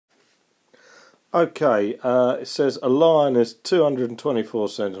Okay, it says a line is 224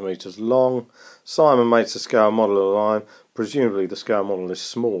 centimetres long. Simon makes a scale model of the line. Presumably the scale model is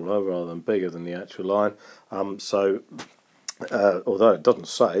smaller rather than bigger than the actual line. Although it doesn't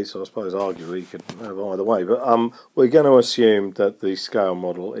say, so I suppose arguably you could have either way. But we're going to assume that the scale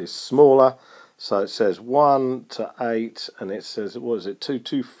model is smaller. So it says 1 to 8, and it says, what is it,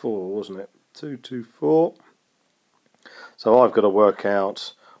 224, wasn't it? 224. So I've got to work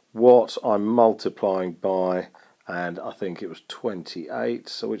out what I'm multiplying by, and I think it was 28,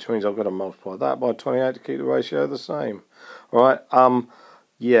 so which means I've got to multiply that by 28 to keep the ratio the same. All right,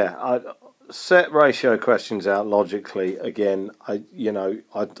 yeah, I set ratio questions out logically. Again, I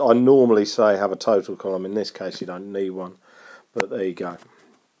normally say have a total column. In this case, you don't need one, but there you go.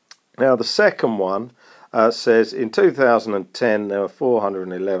 Now the second one says in 2010 there were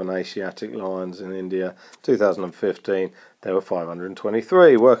 411 Asiatic lions in India. 2015 there were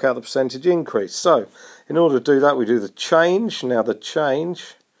 523. Work out the percentage increase. So in order to do that, we do the change. Now the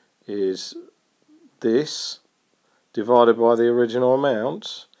change is this divided by the original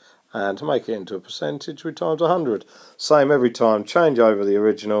amount, and to make it into a percentage we times 100. Same every time, change over the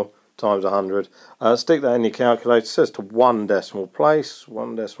original times 100. Stick that in your calculator. It says to one decimal place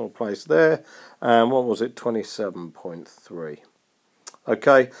there, and what was it, 27.3.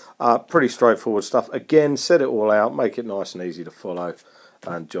 Okay, pretty straightforward stuff. Again, set it all out, make it nice and easy to follow,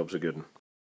 and job's a good one.